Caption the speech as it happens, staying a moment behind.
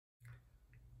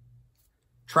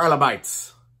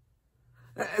Trilobites.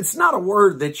 It's not a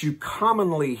word that you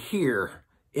commonly hear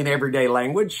in everyday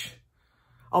language,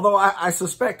 although I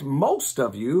suspect most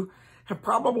of you have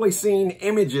probably seen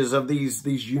images of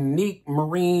these unique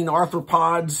marine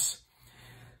arthropods.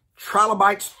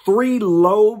 Trilobites, 3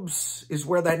 lobes is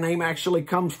where that name actually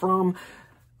comes from.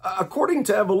 According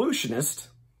to evolutionists,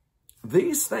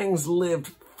 these things lived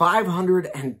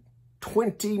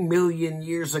 520 million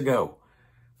years ago,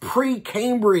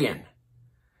 pre-Cambrian.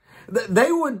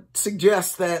 They would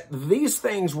suggest that these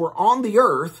things were on the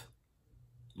earth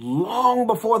long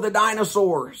before the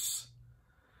dinosaurs,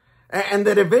 and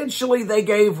that eventually they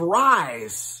gave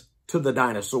rise to the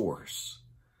dinosaurs.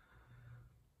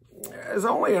 There's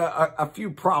only a few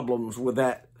problems with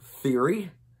that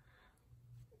theory.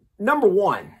 Number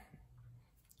one,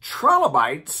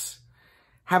 trilobites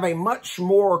have a much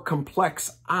more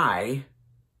complex eye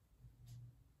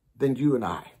than you and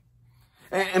I.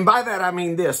 And by that, I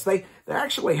mean this. They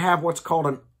actually have what's called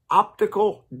an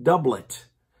optical doublet.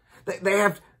 They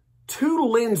have 2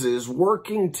 lenses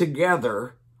working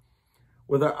together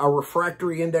with a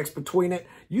refractory index between it.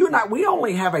 You and I, we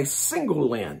only have a single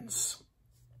lens.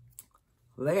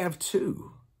 They have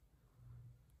 2.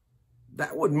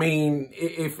 That would mean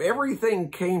if everything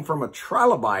came from a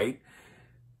trilobite,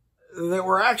 that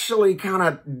we're actually kind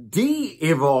of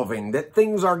de-evolving, that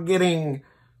things are getting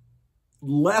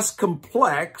less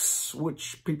complex,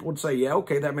 which people would say, yeah,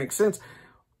 okay, that makes sense,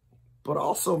 but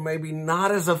also maybe not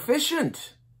as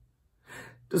efficient.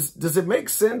 Does it make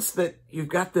sense that you've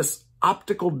got this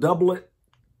optical doublet,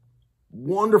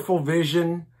 wonderful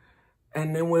vision,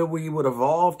 and then we would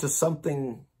evolve to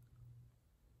something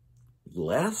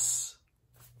less?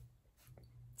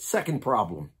 Second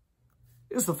problem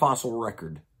is the fossil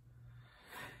record.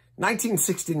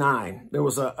 1969, there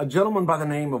was a gentleman by the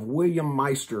name of William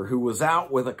Meister who was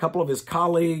out with a couple of his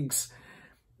colleagues.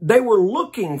 They were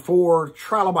looking for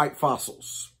trilobite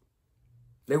fossils.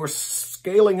 They were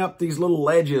scaling up these little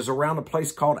ledges around a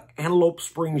place called Antelope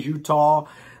Springs, Utah.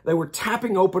 They were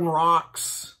tapping open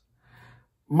rocks.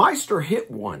 Meister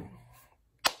hit one,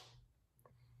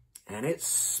 and it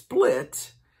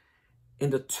split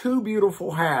into 2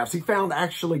 beautiful halves. He found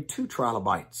actually 2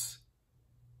 trilobites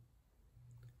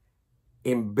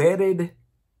embedded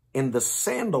in the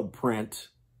sandal print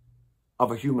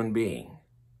of a human being.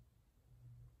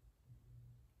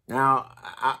 Now,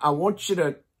 I want you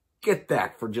to get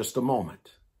that for just a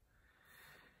moment.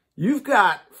 You've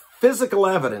got physical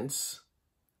evidence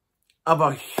of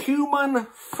a human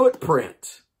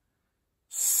footprint,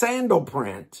 sandal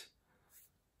print,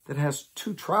 that has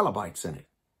 2 trilobites in it.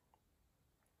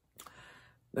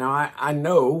 Now, I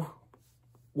know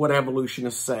what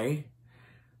evolutionists say.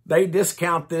 They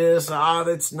discount this.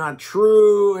 That's not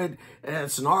true.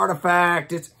 It's an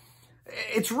artifact.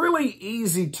 It's really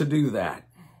easy to do that.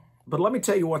 But let me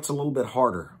tell you what's a little bit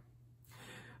harder.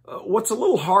 What's a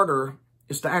little harder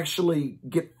is to actually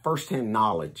get firsthand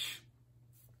knowledge,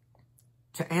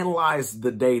 to analyze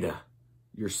the data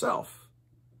yourself.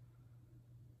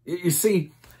 You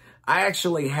see, I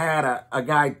actually had a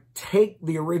guy take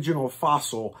the original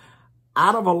fossil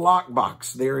out of a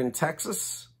lockbox there in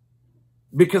Texas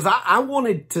because I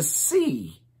wanted to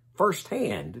see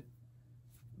firsthand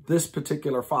this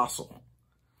particular fossil.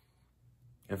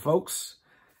 And folks,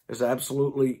 there's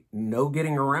absolutely no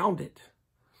getting around it.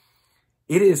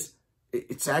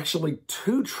 It's actually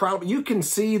 2 trilobites. You can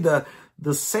see the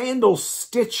sandal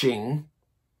stitching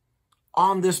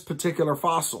on this particular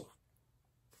fossil.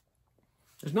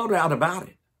 There's no doubt about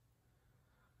it.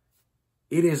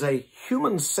 It is a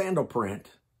human sandal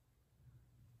print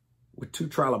with 2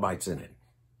 trilobites in it.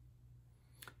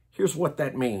 Here's what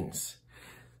that means.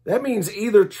 That means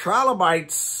either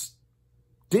trilobites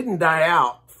didn't die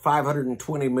out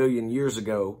 520 million years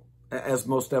ago, as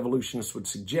most evolutionists would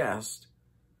suggest,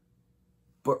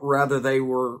 but rather they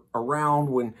were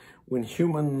around when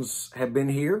humans have been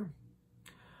here.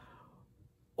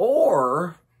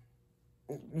 Or,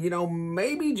 you know,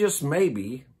 maybe, just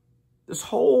maybe, this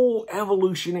whole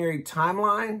evolutionary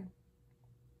timeline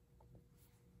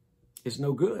is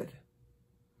no good.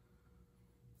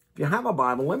 If you have a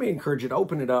Bible, let me encourage you to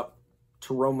open it up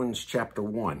to Romans chapter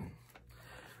 1.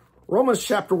 Romans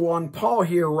chapter 1, Paul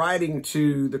here writing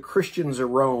to the Christians at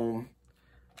Rome.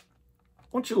 I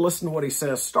want you to listen to what he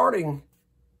says, starting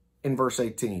in verse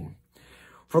 18.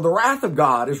 For the wrath of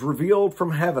God is revealed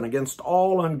from heaven against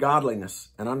all ungodliness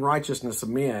and unrighteousness of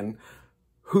men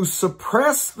who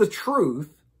suppress the truth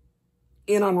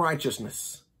in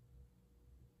unrighteousness.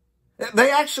 They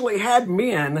actually had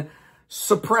men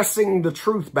suppressing the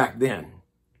truth back then.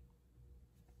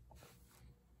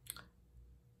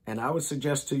 And I would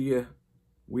suggest to you,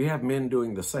 We have men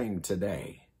doing the same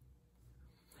today.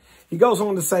 He goes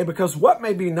on to say, because what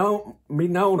may be known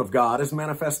of God is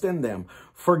manifest in them,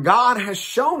 for God has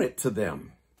shown it to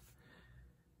them.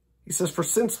 He says, for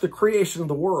since the creation of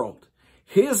the world,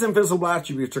 his invisible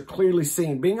attributes are clearly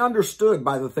seen, being understood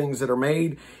by the things that are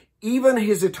made, even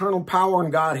his eternal power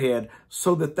and Godhead,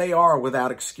 so that they are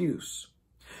without excuse.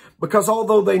 Because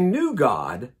although they knew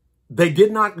God, they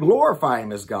did not glorify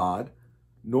him as God,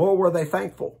 nor were they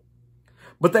thankful.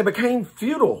 But they became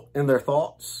futile in their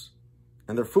thoughts,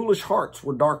 and their foolish hearts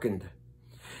were darkened.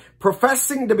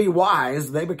 Professing to be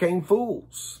wise, they became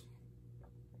fools.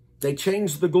 They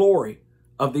changed the glory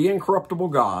of the incorruptible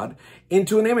God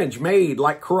into an image made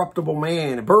like corruptible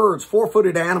man, birds,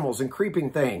 four-footed animals, and creeping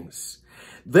things.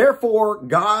 Therefore,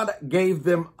 God gave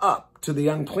them up to the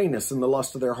uncleanness and the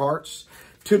lust of their hearts,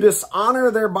 to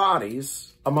dishonor their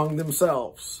bodies among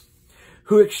themselves,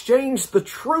 who exchanged the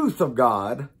truth of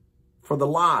God for the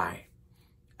lie,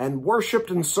 and worshiped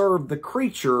and served the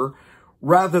creature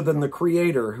rather than the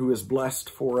Creator, who is blessed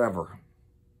forever.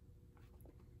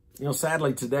 You know,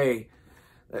 sadly today,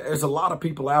 there's a lot of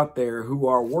people out there who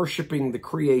are worshiping the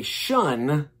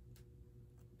creation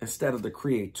instead of the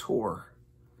Creator.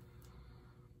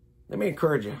 Let me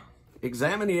encourage you,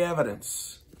 examine the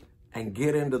evidence and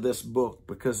get into this book,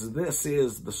 because this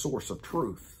is the source of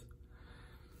truth.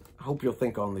 I hope you'll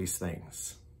think on these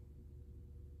things.